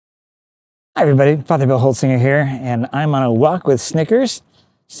Hi everybody, Father Bill Holtzinger here, and I'm on a walk with Snickers,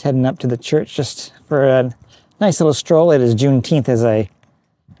 just heading up to the church just for a nice little stroll. It is Juneteenth as I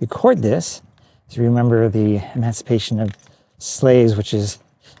record this, to remember the emancipation of slaves, which is,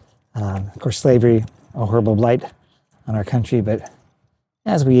 of course, slavery, a horrible blight on our country, but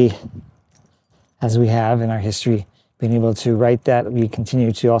as we have in our history, being able to write that, we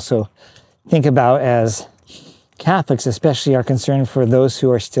continue to also think about as Catholics especially are concerned for those who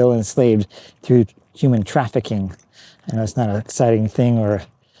are still enslaved through human trafficking. I know it's not an exciting thing or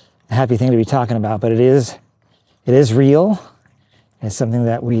a happy thing to be talking about, but it is real. It's something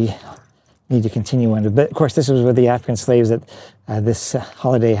that we need to continue on. But of course, this was with the African slaves that this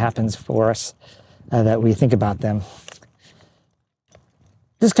holiday happens for us, that we think about them.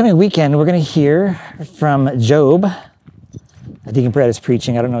 This coming weekend, we're going to hear from Job. Deacon Brett is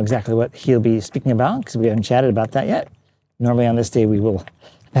preaching. I don't know exactly what he'll be speaking about because we haven't chatted about that yet. Normally on this day we will have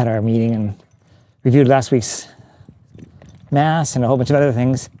had our meeting and reviewed last week's Mass and a whole bunch of other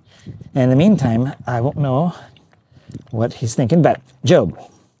things. And in the meantime, I won't know what he's thinking, but Job.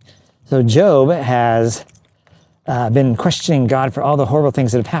 So Job has been questioning God for all the horrible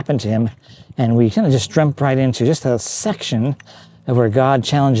things that have happened to him, and we kind of just jump right into just a section of where God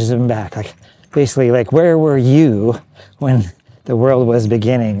challenges him back. Like basically, like, where were you when the world was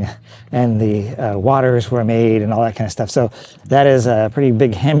beginning and the waters were made and all that kind of stuff? So that is a pretty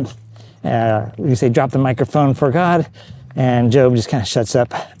big hymn. You say drop the microphone for God, and Job just kind of shuts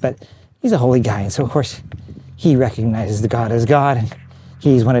up. But he's a holy guy, and so of course he recognizes the God as God, and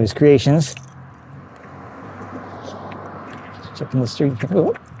he's one of his creations. Checking the street.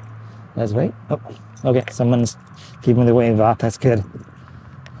 Oh, let's wait. Oh, okay, someone's keeping the wave off. That's good.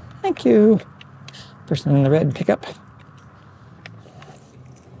 Thank you. Person in the red pickup.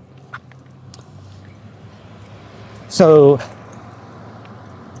 So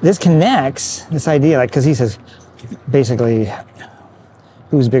this connects this idea, like, because he says, basically,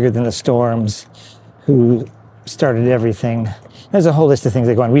 who's bigger than the storms? Who started everything? There's a whole list of things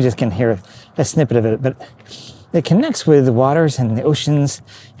that go on. We just can hear a snippet of it, but it connects with the waters and the oceans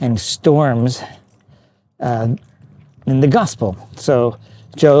and storms in the gospel. So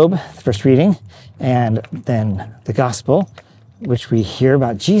Job, the first reading, and then the gospel, which we hear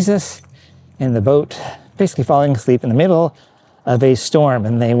about Jesus in the boat, basically falling asleep in the middle of a storm,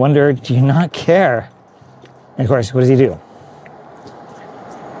 and they wonder, do you not care? And of course, what does he do?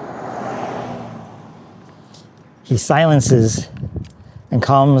 He silences and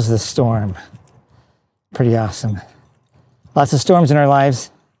calms the storm. Pretty awesome. Lots of storms in our lives,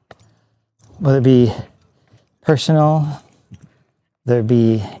 whether it be personal, whether it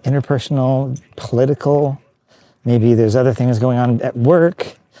be interpersonal, political, maybe there's other things going on at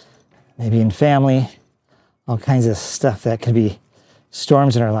work, maybe in family, all kinds of stuff that could be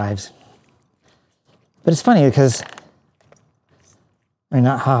storms in our lives. But it's funny because, or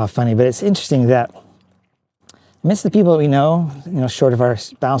not funny, but it's interesting that amidst the people that we know, short of our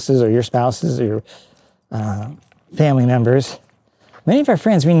spouses or your spouses or your family members, many of our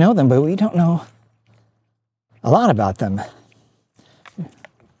friends, we know them, but we don't know a lot about them.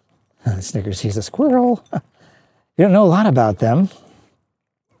 Snickers sees a squirrel. We don't know a lot about them.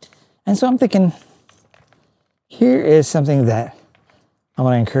 And so I'm thinking, here is something that I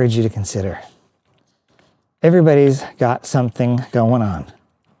want to encourage you to consider. Everybody's got something going on.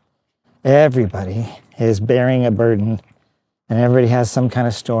 Everybody is bearing a burden, and everybody has some kind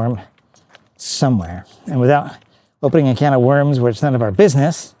of storm somewhere. And without opening a can of worms, where it's none of our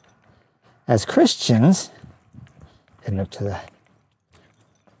business, as Christians, heading up to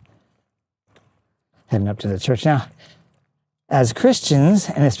the church now, as Christians,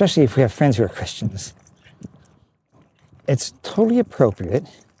 and especially if we have friends who are Christians, it's totally appropriate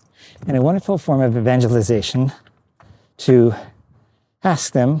and a wonderful form of evangelization to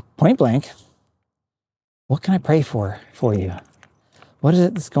ask them point blank, what can I pray for you? What is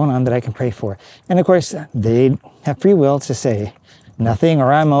it that's going on that I can pray for? And of course, they have free will to say nothing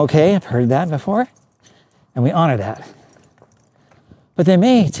or I'm okay. I've heard that before. And we honor that. But they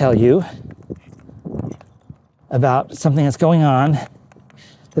may tell you about something that's going on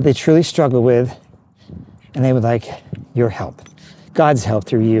that they truly struggle with, and they would like your help, God's help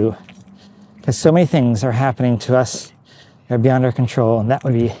through you, because so many things are happening to us that are beyond our control, and that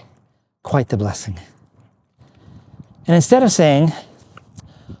would be quite the blessing. And instead of saying,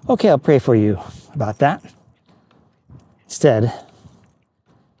 okay, I'll pray for you about that, instead,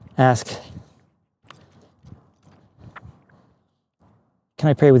 ask, can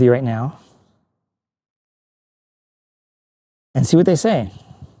I pray with you right now? And see what they say.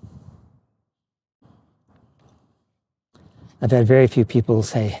 I've had very few people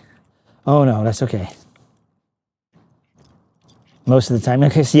say, Oh no, that's okay. Most of the time,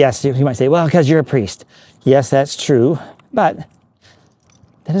 because yes, you might say, well, because you're a priest. Yes, that's true, but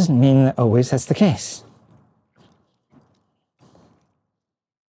that doesn't mean that always that's the case.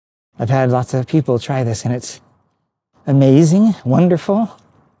 I've had lots of people try this, and it's amazing, wonderful,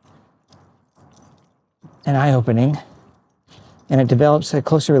 and eye-opening, and it develops a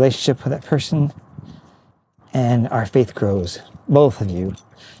closer relationship with that person, and our faith grows. Both of you,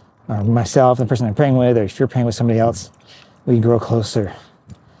 or myself, the person I'm praying with, or if you're praying with somebody else, we grow closer.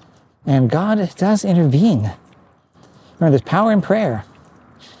 And God does intervene. Remember, there's power in prayer.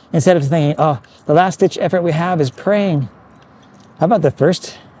 Instead of thinking, oh, the last-ditch effort we have is praying, how about the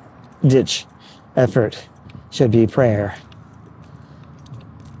first-ditch effort should be prayer?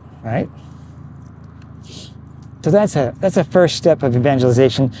 Right? So that's a first step of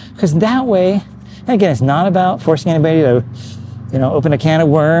evangelization, because that way, and again, it's not about forcing anybody to, open a can of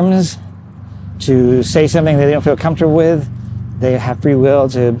worms, to say something that they don't feel comfortable with. They have free will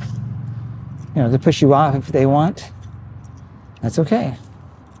to, to push you off if they want. That's okay.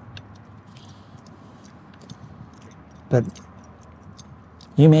 But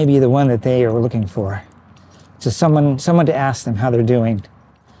you may be the one that they are looking for. Just someone to ask them how they're doing.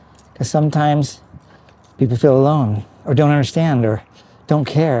 Because sometimes people feel alone, or don't understand, or don't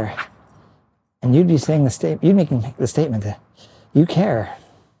care. And you'd be saying you'd making the statement that you care.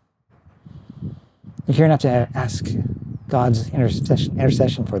 You care enough to ask God's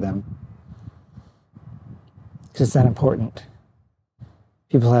intercession for them. Because it's that important.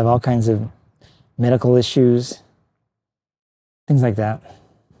 People have all kinds of medical issues, things like that.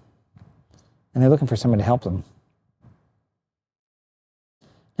 And they're looking for someone to help them.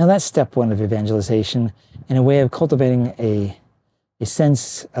 Now that's step one of evangelization, in a way of cultivating a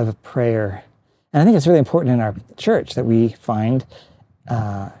sense of prayer. And I think it's really important in our church that we find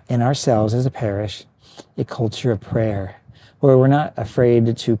in ourselves as a parish a culture of prayer, where we're not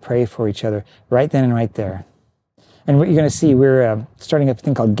afraid to pray for each other right then and right there. And what you're going to see, we're starting a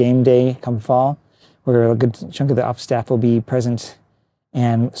thing called Game Day come fall, where a good chunk of the office staff will be present,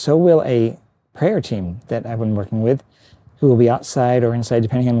 and so will a prayer team that I've been working with, who will be outside or inside,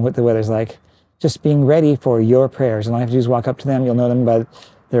 depending on what the weather's like, just being ready for your prayers. And all you have to do is walk up to them. You'll know them by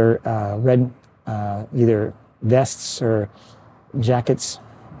their red either vests or jackets.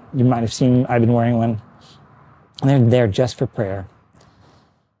 You might have seen, I've been wearing one. And they're there just for prayer.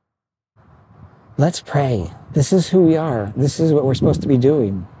 Let's pray. This is who we are. This is what we're supposed to be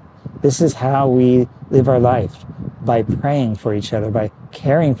doing. This is how we live our life, by praying for each other, by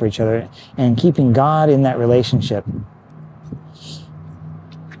caring for each other, and keeping God in that relationship.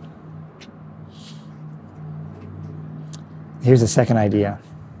 Here's the second idea.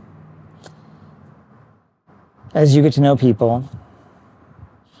 As you get to know people,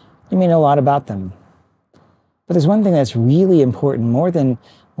 you may know a lot about them. But there's one thing that's really important, more than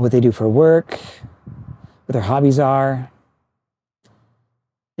what they do for work, what their hobbies are.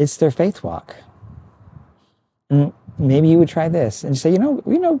 It's their faith walk. And maybe you would try this and say,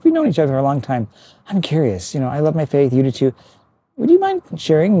 we've known each other for a long time. I'm curious, I love my faith, you do too. Would you mind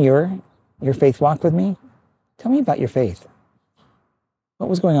sharing your faith walk with me? Tell me about your faith. What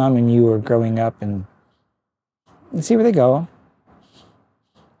was going on when you were growing up, and see where they go.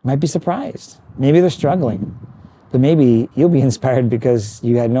 Might be surprised. Maybe they're struggling. But maybe you'll be inspired because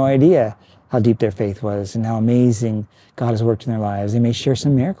you had no idea how deep their faith was and how amazing God has worked in their lives. They may share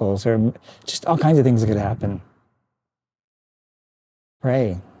some miracles, or just all kinds of things that could happen.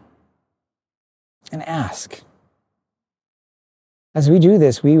 Pray and ask. As we do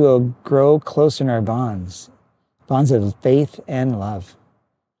this, we will grow closer in our bonds of faith and love.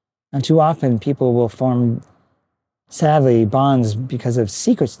 And too often people will form, sadly, bonds because of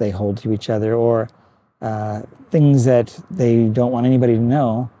secrets they hold to each other, or things that they don't want anybody to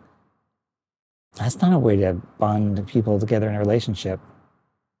know. That's not a way to bond people together in a relationship.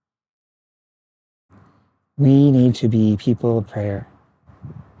 We need to be people of prayer.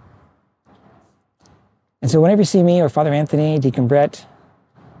 And so whenever you see me or Father Anthony, Deacon Brett,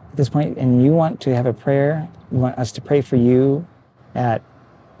 at this point, and you want to have a prayer, you want us to pray for you at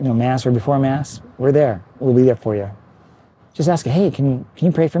Mass or before Mass, we're there. We'll be there for you. Just ask, hey, can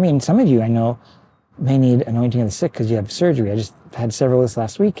you pray for me? And some of you I know may need anointing of the sick because you have surgery. I just had several this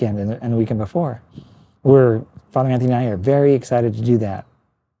last weekend and the weekend before. Father Anthony and I are very excited to do that.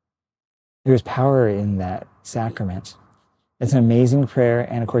 There's power in that sacrament. It's an amazing prayer,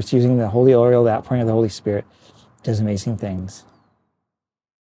 and of course using the holy oil, the outpouring of the Holy Spirit, does amazing things.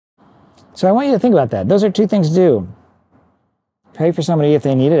 So I want you to think about that. Those are two things to do. Pray for somebody if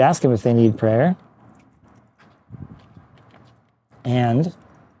they need it. Ask them if they need prayer. And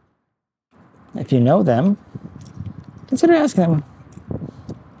if you know them, consider asking them,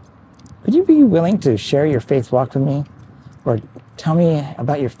 would you be willing to share your faith walk with me? Or tell me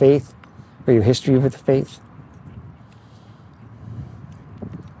about your faith or your history with the faith?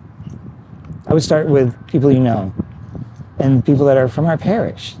 I would start with people you know and people that are from our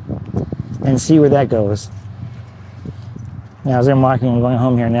parish and see where that goes. Now, as I'm walking and going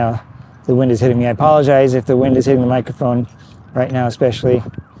home here now, the wind is hitting me. I apologize if the wind is hitting the microphone right now, especially.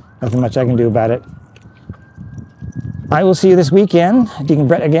 Nothing much I can do about it. I will see you this weekend. Deacon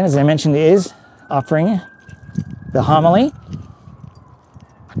Brett, again, as I mentioned, is offering the homily.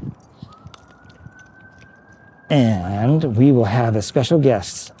 And we will have a special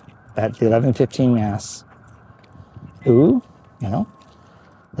guest at the 11:15 Mass. Who?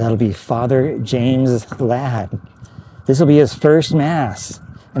 That'll be Father James Ladd. This will be his first Mass,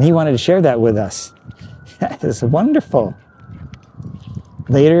 and he wanted to share that with us. That is wonderful.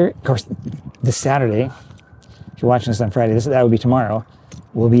 Later, of course, this Saturday, if you're watching this on Friday, that would be tomorrow,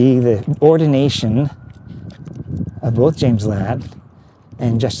 will be the ordination of both James Ladd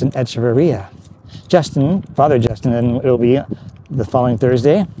and Justin Echeverria. Father Justin, and it'll be the following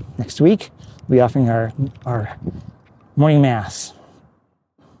Thursday, next week, we'll be offering our morning Mass,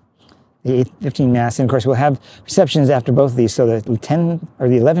 the 8:15 Mass. And of course, we'll have receptions after both of these. So the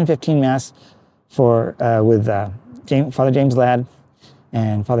 11:15 Mass with Father James Ladd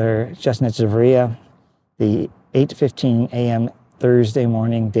and Father Justin Echeverria, the 8:15 a.m. Thursday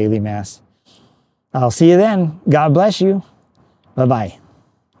morning daily Mass. I'll see you then. God bless you. Bye-bye.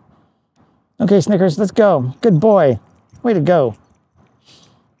 Okay, Snickers, let's go. Good boy. Way to go.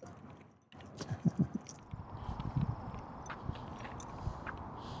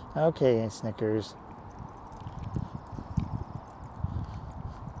 Okay, Snickers.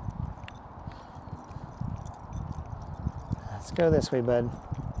 Let's go this way, bud.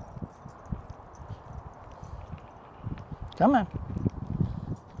 Come on.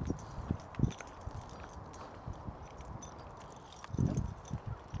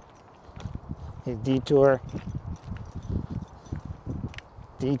 A detour.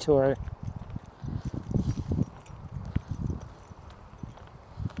 Detour.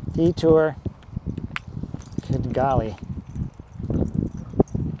 Detour. Good golly.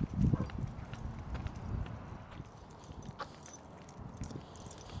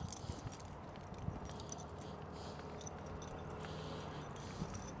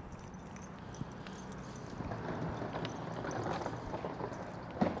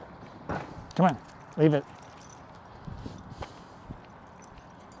 Come on, leave it.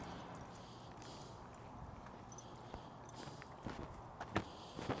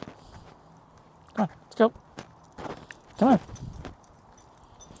 Come on, let's go. Come on.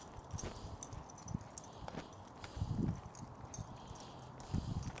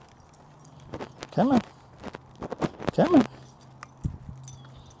 Come on. Come on.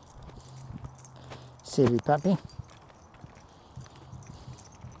 Silly puppy.